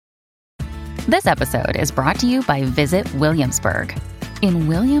This episode is brought to you by Visit Williamsburg. In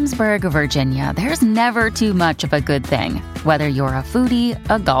Williamsburg, Virginia, there's never too much of a good thing. Whether you're a foodie,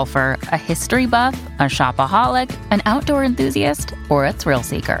 a golfer, a history buff, a shopaholic, an outdoor enthusiast, or a thrill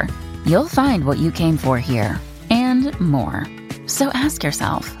seeker, you'll find what you came for here and more. So ask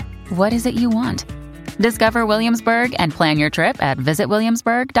yourself, what is it you want? Discover Williamsburg and plan your trip at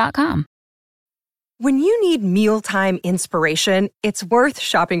visitwilliamsburg.com. When you need mealtime inspiration, it's worth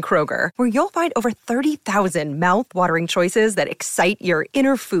shopping Kroger, where you'll find over 30,000 mouth-watering choices that excite your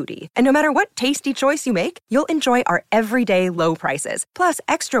inner foodie. And no matter what tasty choice you make, you'll enjoy our everyday low prices, plus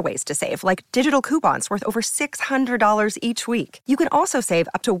extra ways to save, like digital coupons worth over $600 each week. You can also save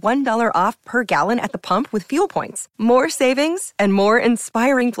up to $1 off per gallon at the pump with fuel points. More savings and more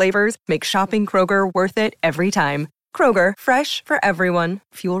inspiring flavors make shopping Kroger worth it every time. Kroger, fresh for everyone.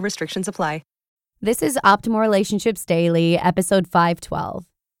 Fuel restrictions apply. This is Optimal Relationships Daily, episode 512.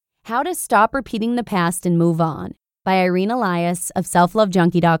 How to Stop Repeating the Past and Move On by Irene Elias of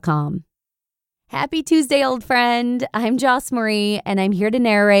selflovejunkie.com. Happy Tuesday, old friend. I'm Joss Marie, and I'm here to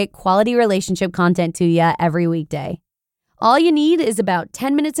narrate quality relationship content to you every weekday. All you need is about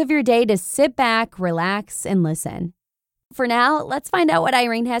 10 minutes of your day to sit back, relax, and listen. For now, let's find out what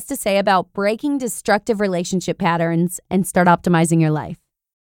Irene has to say about breaking destructive relationship patterns and start optimizing your life.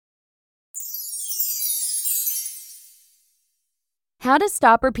 How to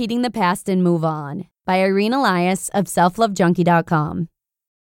Stop Repeating the Past and Move On by Irene Elias of selflovejunkie.com.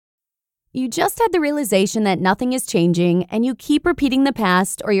 You just had the realization that nothing is changing and you keep repeating the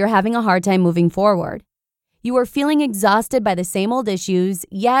past, or you're having a hard time moving forward. You are feeling exhausted by the same old issues,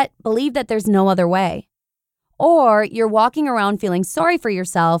 yet believe that there's no other way. Or you're walking around feeling sorry for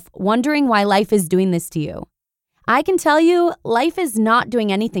yourself, wondering why life is doing this to you. I can tell you, life is not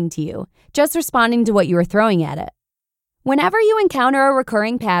doing anything to you, just responding to what you are throwing at it. Whenever you encounter a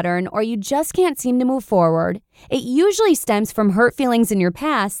recurring pattern or you just can't seem to move forward, it usually stems from hurt feelings in your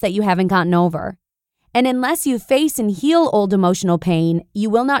past that you haven't gotten over. And unless you face and heal old emotional pain,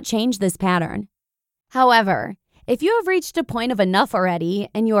 you will not change this pattern. However, if you have reached a point of enough already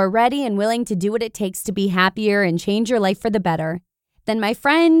and you are ready and willing to do what it takes to be happier and change your life for the better, then my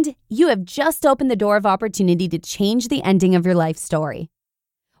friend, you have just opened the door of opportunity to change the ending of your life story.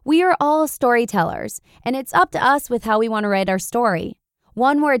 We are all storytellers, and it's up to us with how we want to write our story.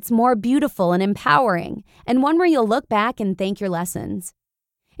 One where it's more beautiful and empowering, and one where you'll look back and thank your lessons.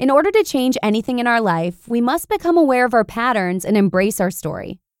 In order to change anything in our life, we must become aware of our patterns and embrace our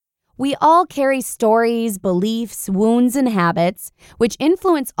story. We all carry stories, beliefs, wounds, and habits, which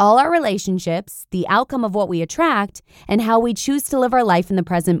influence all our relationships, the outcome of what we attract, and how we choose to live our life in the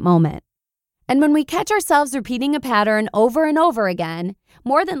present moment. And when we catch ourselves repeating a pattern over and over again,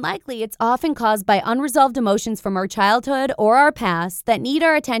 more than likely it's often caused by unresolved emotions from our childhood or our past that need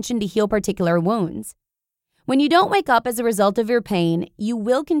our attention to heal particular wounds. When you don't wake up as a result of your pain, you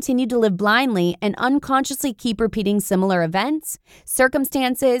will continue to live blindly and unconsciously keep repeating similar events,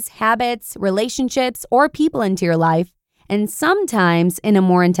 circumstances, habits, relationships, or people into your life, and sometimes in a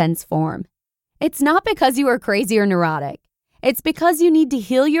more intense form. It's not because you are crazy or neurotic. It's because you need to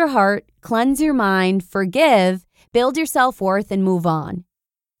heal your heart, cleanse your mind, forgive, build your self-worth, and move on.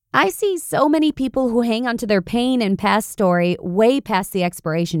 I see so many people who hang onto their pain and past story way past the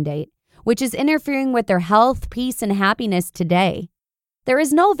expiration date, which is interfering with their health, peace, and happiness today. There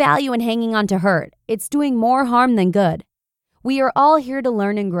is no value in hanging on to hurt. It's doing more harm than good. We are all here to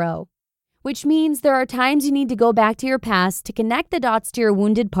learn and grow, which means there are times you need to go back to your past to connect the dots to your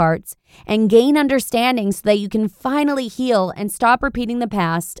wounded parts and gain understanding so that you can finally heal and stop repeating the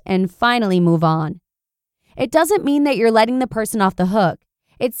past and finally move on. It doesn't mean that you're letting the person off the hook.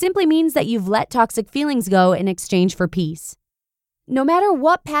 It simply means that you've let toxic feelings go in exchange for peace. No matter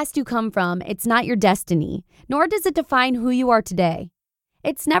what past you come from, it's not your destiny, nor does it define who you are today.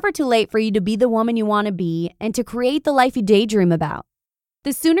 It's never too late for you to be the woman you want to be and to create the life you daydream about.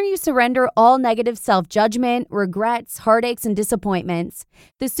 The sooner you surrender all negative self-judgment, regrets, heartaches, and disappointments,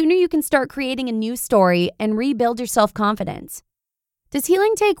 the sooner you can start creating a new story and rebuild your self-confidence. Does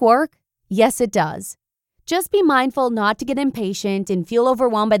healing take work? Yes, it does. Just be mindful not to get impatient and feel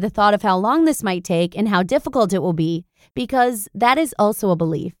overwhelmed by the thought of how long this might take and how difficult it will be, because that is also a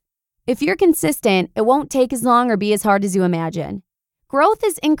belief. If you're consistent, it won't take as long or be as hard as you imagine. Growth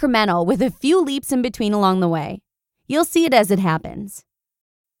is incremental with a few leaps in between along the way. You'll see it as it happens.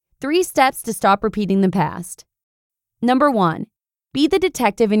 3 steps to stop repeating the past. Number 1, be the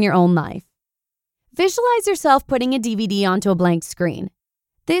detective in your own life. Visualize yourself putting a DVD onto a blank screen.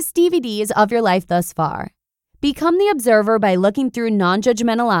 This DVD is of your life thus far. Become the observer by looking through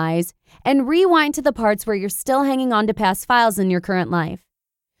non-judgmental eyes and rewind to the parts where you're still hanging on to past files in your current life.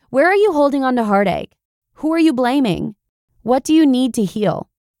 Where are you holding on to heartache? Who are you blaming? What do you need to heal?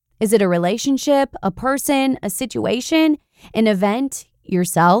 Is it a relationship, a person, a situation, an event,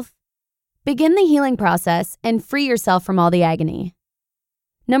 yourself? Begin the healing process and free yourself from all the agony.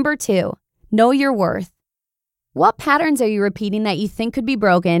 Number 2, know your worth. What patterns are you repeating that you think could be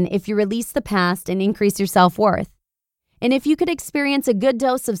broken if you release the past and increase your self-worth? And if you could experience a good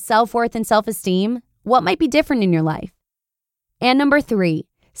dose of self-worth and self-esteem, what might be different in your life? And number 3,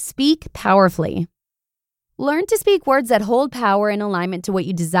 speak powerfully. Learn to speak words that hold power in alignment to what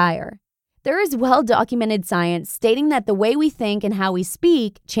you desire. There is well-documented science stating that the way we think and how we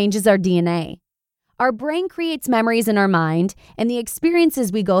speak changes our DNA. Our brain creates memories in our mind, and the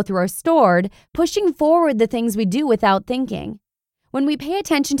experiences we go through are stored, pushing forward the things we do without thinking. When we pay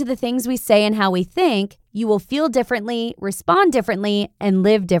attention to the things we say and how we think, you will feel differently, respond differently, and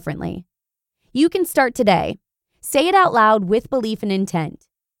live differently. You can start today. Say it out loud with belief and intent.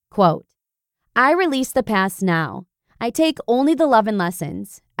 Quote, I release the past now. I take only the love and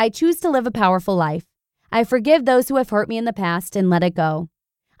lessons. I choose to live a powerful life. I forgive those who have hurt me in the past and let it go.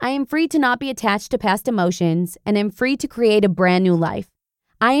 I am free to not be attached to past emotions and am free to create a brand new life.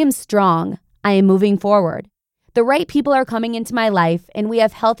 I am strong. I am moving forward. The right people are coming into my life and we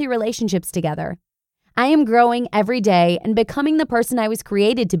have healthy relationships together. I am growing every day and becoming the person I was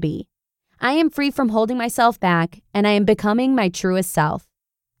created to be. I am free from holding myself back and I am becoming my truest self.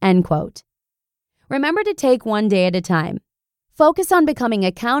 End quote. Remember to take one day at a time. Focus on becoming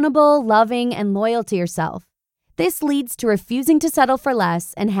accountable, loving, and loyal to yourself. This leads to refusing to settle for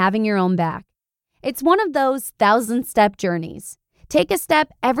less and having your own back. It's one of those 1,000-step journeys. Take a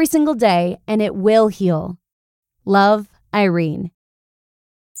step every single day and it will heal. Love, Irene.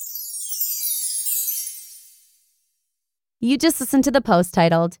 You just listened to the post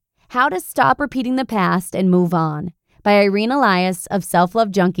titled, How to Stop Repeating the Past and Move On by Irene Elias of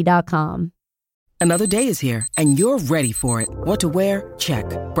selflovejunkie.com. Another day is here, and you're ready for it. What to wear? Check.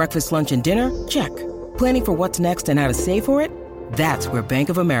 Breakfast, lunch, and dinner? Check. Planning for what's next and how to save for it? That's where Bank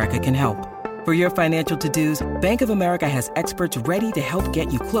of America can help. For your financial to-dos, Bank of America has experts ready to help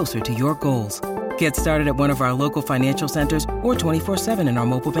get you closer to your goals. Get started at one of our local financial centers or 24/7 in our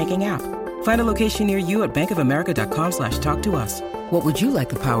mobile banking app. Find a location near you at bankofamerica.com/talktous. What would you like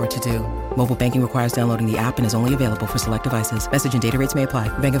the power to do? Mobile banking requires downloading the app and is only available for select devices. Message and data rates may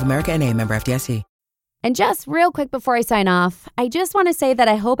apply. Bank of America N.A., member FDIC. And just real quick before I sign off, I just want to say that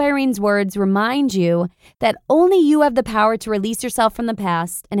I hope Irene's words remind you that only you have the power to release yourself from the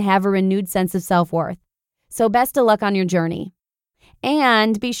past and have a renewed sense of self-worth. So best of luck on your journey.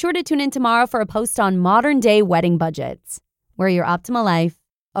 And be sure to tune in tomorrow for a post on modern-day wedding budgets, where your optimal life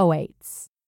awaits.